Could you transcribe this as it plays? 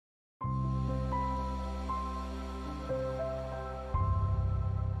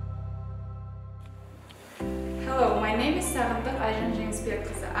Сағындық Айжан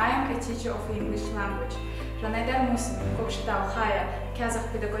Жеңісбекқызы. I am a teacher of English language. Ж.МУСИН, Көкшетау, Хая, Kazakh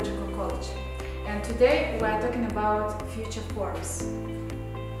Pedagogical College. And today we are talking about future forms.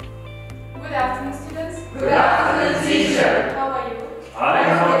 Good afternoon, students. Good afternoon, teacher. How are you? I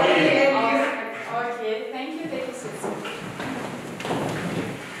am okay. Okay, thank you. Take a seat.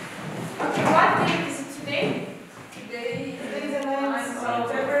 Okay, what date is it today? Today is the 9th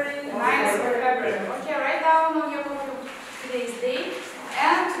of February. 9th of February. Okay, write down on your copy today's date.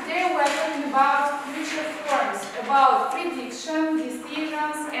 And today we are talking about future forms, about prediction,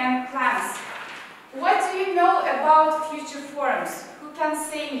 decisions, and plans. What do you know about future forms? Who can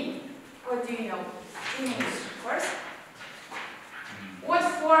say me? What do you know? In English, of course. What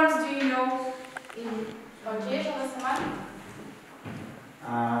forms do you know? Okay,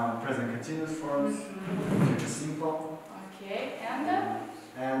 Present continuous forms, future simple. Okay,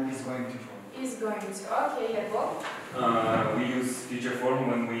 and is going to form. Is going to. Okay, yeah, go. We use future form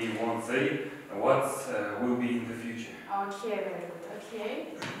when we want to say what will be in the future. Okay, very good. Okay.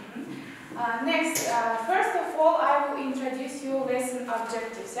 Next, first of all, I will introduce you lesson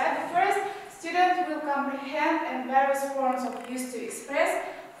objectives. Yeah? The first, student will comprehend and various forms of use to express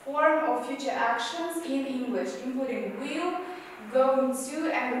form of future actions in English, including will, going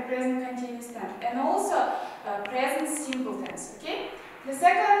to, and the present continuous tense, and also present simple tense. Okay. The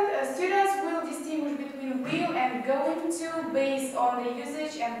second, students will distinguish between will and going to based on the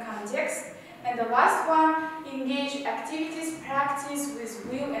usage and context. And the last one, engage activities, practice with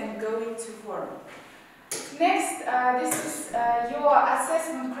will and going to form. Next, this is your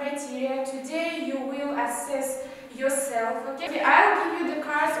assessment criteria. Today you will assess yourself. Okay, I'll give you the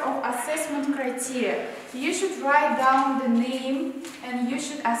cards of assessment criteria. You should write down the name and you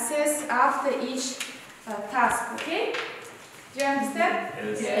should assess after each task. Okay? Do you understand?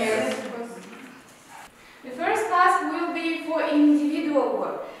 Yes. Yes. The first task will be for individual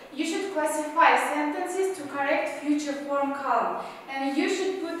work. You should classify sentences to correct future form column. And you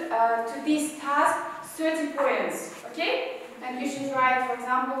should put to this task 30 points. Okay? And you should write, for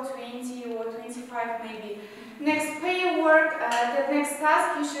example, 20 or 25 maybe. Next, pair work. The next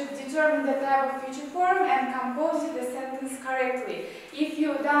task, you should determine the type of future form and compose the sentence correctly. If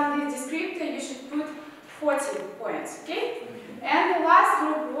you've done this descriptor, you should put 40 points. Okay? And the last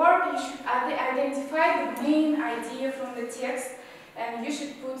group work, you should identify the main idea from the text, and you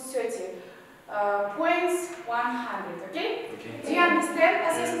should put 30 points, 100. Okay? Do you understand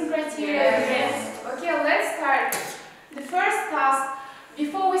assessment criteria? Yes. Okay, let's start. The first task,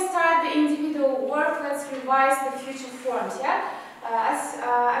 before we start the individual work, let's revise the future forms. Yeah. As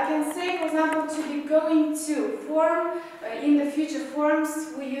I can say, for example, to be going to form in the future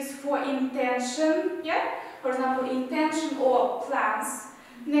forms we use for intention. Yeah. For example, intention or plans.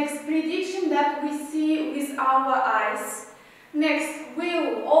 Next, prediction that we see with our eyes. Next,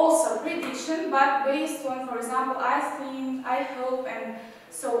 will, also prediction, but based on, for example, I think, I hope, and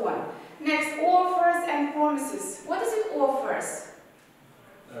so on. Next, offers and promises. What is it, offers?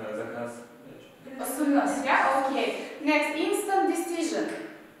 Заказ. Yeah, okay. Next, instant decision.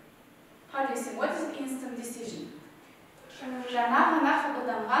 How do you say? What is instant decision?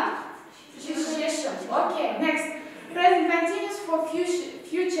 Okay, next, present continuous for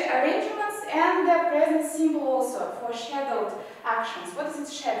future arrangements and the present simple also for shadowed actions. What is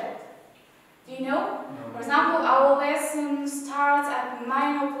it, shadowed? Do you know? No. For example, our lesson starts at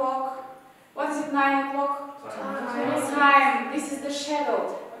 9 o'clock. What is it, 9 o'clock? Time. This is the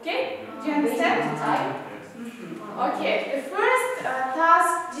shadowed. Okay? Do you understand? Time? Okay, the first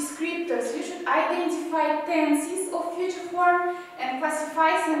task, descriptors. You should identify tenses of future form and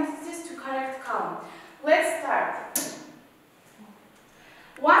classify sentences to correct column. Let's start.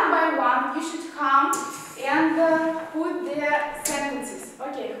 One by one, you should come and put their sentences.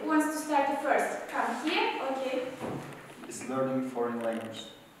 Okay, who wants to start first? Come here. Okay. It's learning foreign language.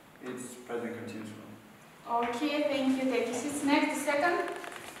 It's present continuous form. Okay, thank you. Take your seats. Next, the second.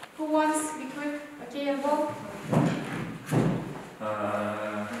 Who wants to be quick? Okay, you go.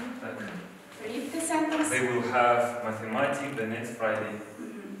 Read the sentence. They will have mathematics the next Friday.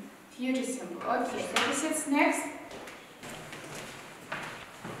 Future simple. Okay, take your seats. Next.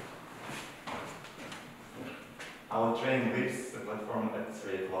 Our train leaves the platform at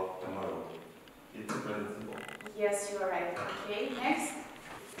 3 o'clock tomorrow. It's present simple. Yes, you are right. Okay, next.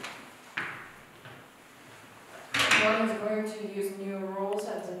 One is going to use new rules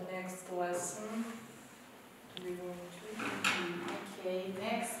at the next lesson. Okay,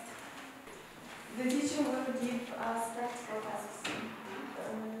 next. The teacher will give us practical tasks.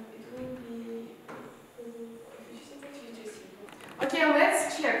 It will be future simple. Okay,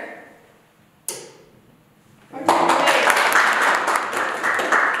 let's check. Okay, great.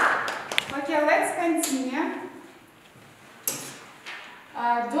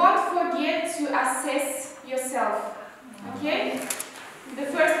 Don't forget to assess yourself. Okay? The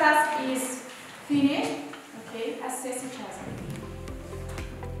first task is finish. Okay, assess each other.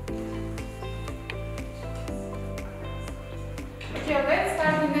 Okay, let's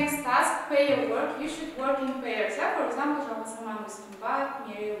start the next task, pair work. You should work in pairs. For example, Ж.МУСИН with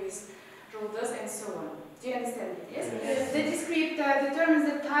Mary with Жұлдыз, and so on. Do you understand it? Yes? Yes. The descriptor determines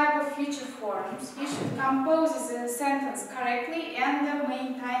the type of future forms. You should compose the sentence correctly and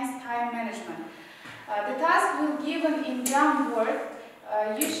maintains time management. The task will be given in Jamboard.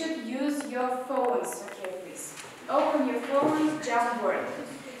 You should use your phones. Okay, please. Open your phones, Jamboard.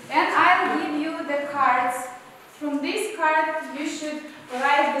 And I'll give you the cards. From this card, you should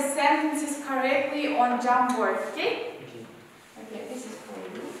write the sentences correctly on Jamboard. Okay? Okay, this is for you.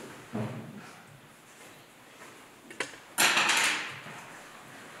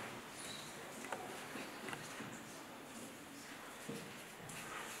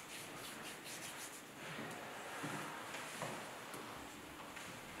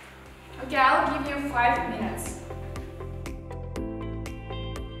 Okay, I'll give you 5 minutes.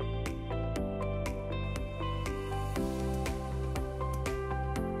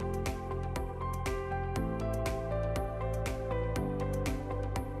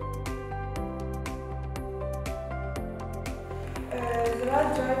 We are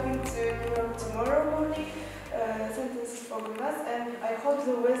driving to New York tomorrow morning. Sentences for us, and I hope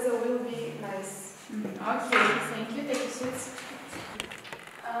the weather will be nice. Okay, thank you. Take your seats.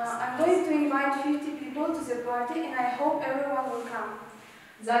 I'm going to invite 50 people to the party, and I hope everyone will come.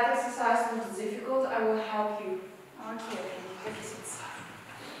 That exercise was difficult. I will help you. Okay, take your seats.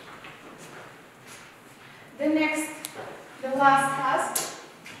 The last task.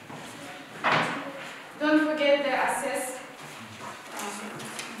 Don't forget the assess.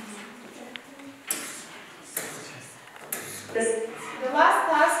 The last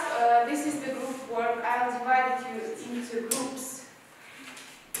task, this is the group work. I'll divide you into groups.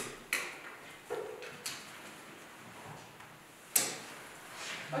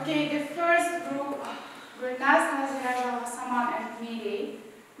 Okay, the first group, Gülnaz, Nazira, Saman, and Miri.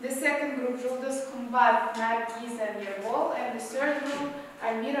 The second group, Жұлдыз, Kumbat, Nargiz, and Yerbol. And the third group,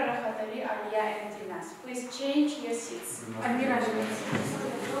 Almira, Rahatali, Aliya, and Dinas. Please change your seats. Almira, okay,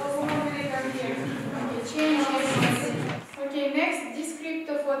 change your seats. Okay, next,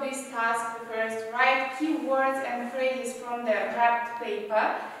 descriptor for this task. First, write keywords and phrases from the wrapped paper.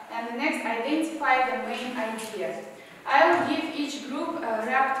 And the next, identify the main idea. I will give each group a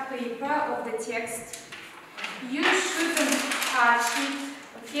wrapped paper of the text. You shouldn't touch it,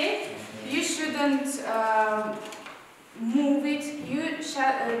 okay? You shouldn't move it. You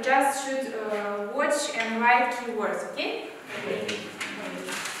just should watch and write keywords, okay? Okay.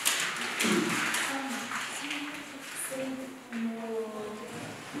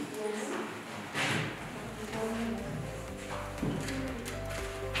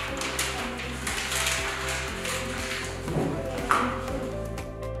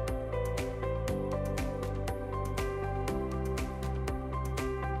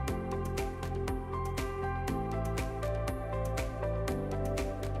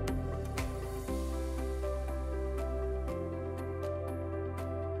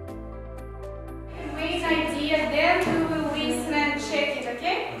 Main idea, then we will listen and check it,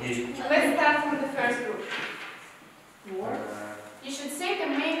 okay? Let's start from the first group. You should say the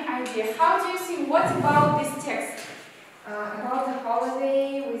main idea. How do you think? What about this text? About the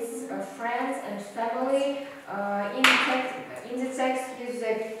holiday with friends and family. In the text, use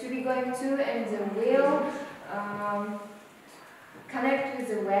the to be going to and the will. Connect with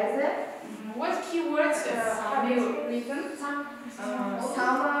the weather. What keywords have you written?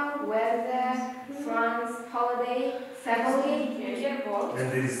 Summer, weather, France, holiday, family. And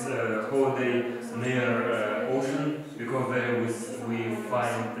this holiday near ocean, because there we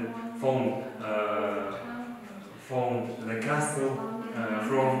found the castle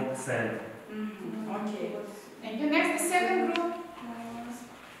from sand. Okay. Thank you. Next, the second group.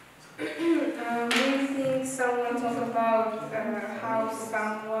 We think someone talk about how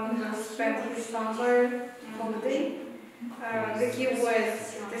someone will spend his summer holiday. The keywords: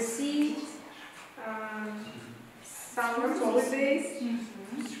 the sea, summer holidays,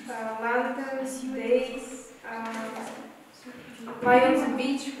 London days, lie on the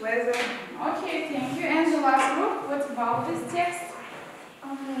beach weather. Okay, thank you. And the last group. What about this text?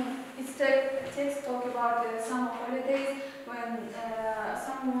 It's the text talk about the summer holidays when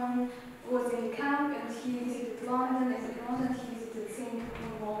someone was in camp and he visited London, and in London he visited St.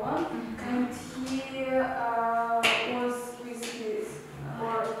 Paul, and he was with his,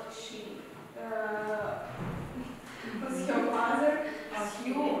 or she, was her mother,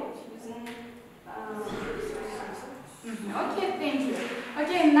 Okay, thank you.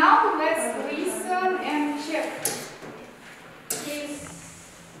 Okay, now let's listen and check.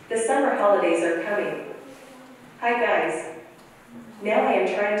 Please. The summer holidays are coming. Hi guys. Now I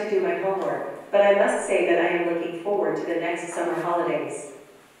am trying to do my homework, but I must say that I am looking forward to the next summer holidays.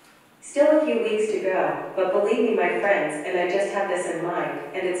 Still a few weeks to go, but believe me my friends, and I just have this in mind,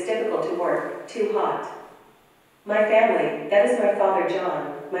 and it's difficult to work, too hot. My family, that is my father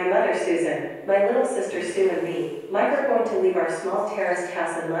John, my mother Susan, my little sister Sue and me, Mike are going to leave our small terraced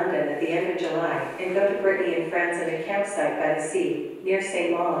house in London at the end of July and go to Brittany and friends at a campsite by the sea, near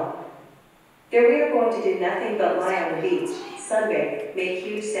St. Malo. There we are going to do nothing but lie on the beach, sunbathe, make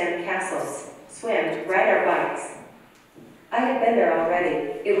huge sand castles, swim, ride our bikes. I have been there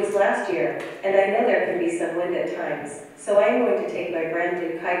already. It was last year, and I know there can be some wind at times, so I am going to take my brand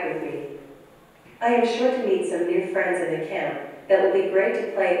new kite with me. I am sure to meet some new friends in the camp that will be great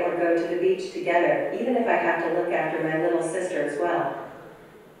to play or go to the beach together, even if I have to look after my little sister as well.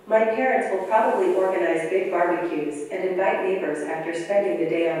 My parents will probably organize big barbecues and invite neighbors after spending the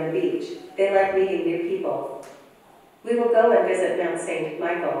day on the beach. They like meeting new people. We will go and visit Mount St.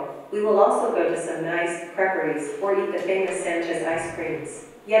 Michael. We will also go to some nice creperies or eat the famous Sanchez ice creams.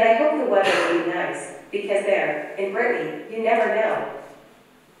 Yet I hope the weather will be nice, because there, in Brittany, you never know.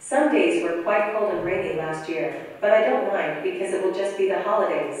 Some days were quite cold and rainy last year, but I don't mind because it will just be the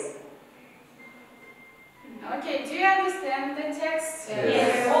holidays. Okay, do you understand the text?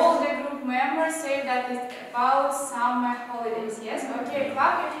 Yes. All the group members say that it's about summer holidays, yes? Okay,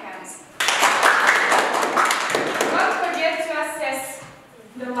 clap your hands. Don't forget to assess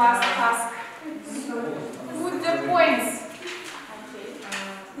the last task. Put the points.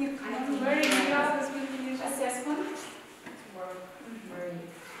 Okay. Very good assessment.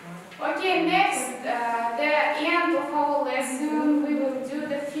 Okay, next, the end of our lesson, we will do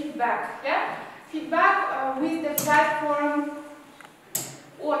the feedback. Yeah? Feedback with the platform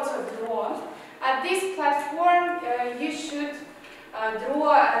AutoDraw. At this platform, you should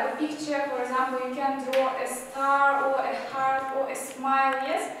draw the picture. For example, you can draw a star or a heart or a smile.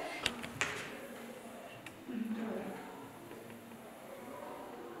 Yes?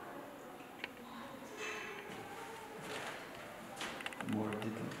 More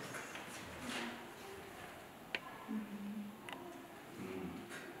details.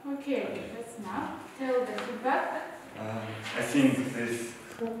 Okay, let's now tell the feedback. I think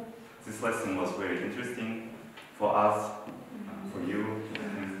this lesson was very interesting for us, for you,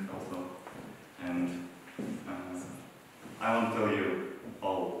 and also. And I want to tell you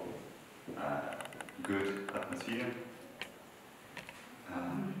all good atmosphere.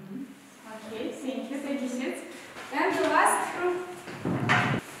 Okay, thank you, Sid. And the last group.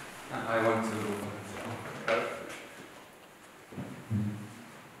 I want to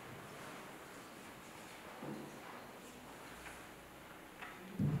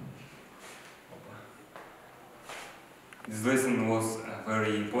This lesson was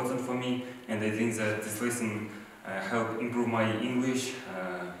very important for me, and I think that this lesson helped improve my English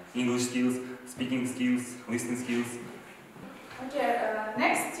skills, speaking skills, listening skills. Okay,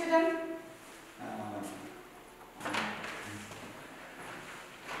 next student.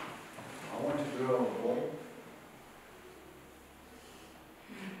 I want to draw a ball.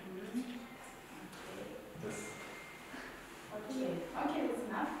 Okay, that's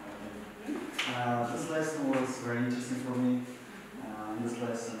enough. This lesson was very interesting for me. In this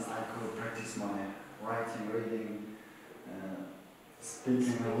lesson, I could practice my writing, reading,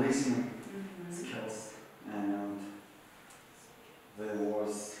 speaking, and listening skills, and there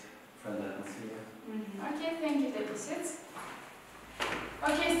was friendly atmosphere. Okay, thank you, Sid.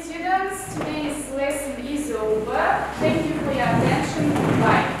 Okay, students, today's lesson is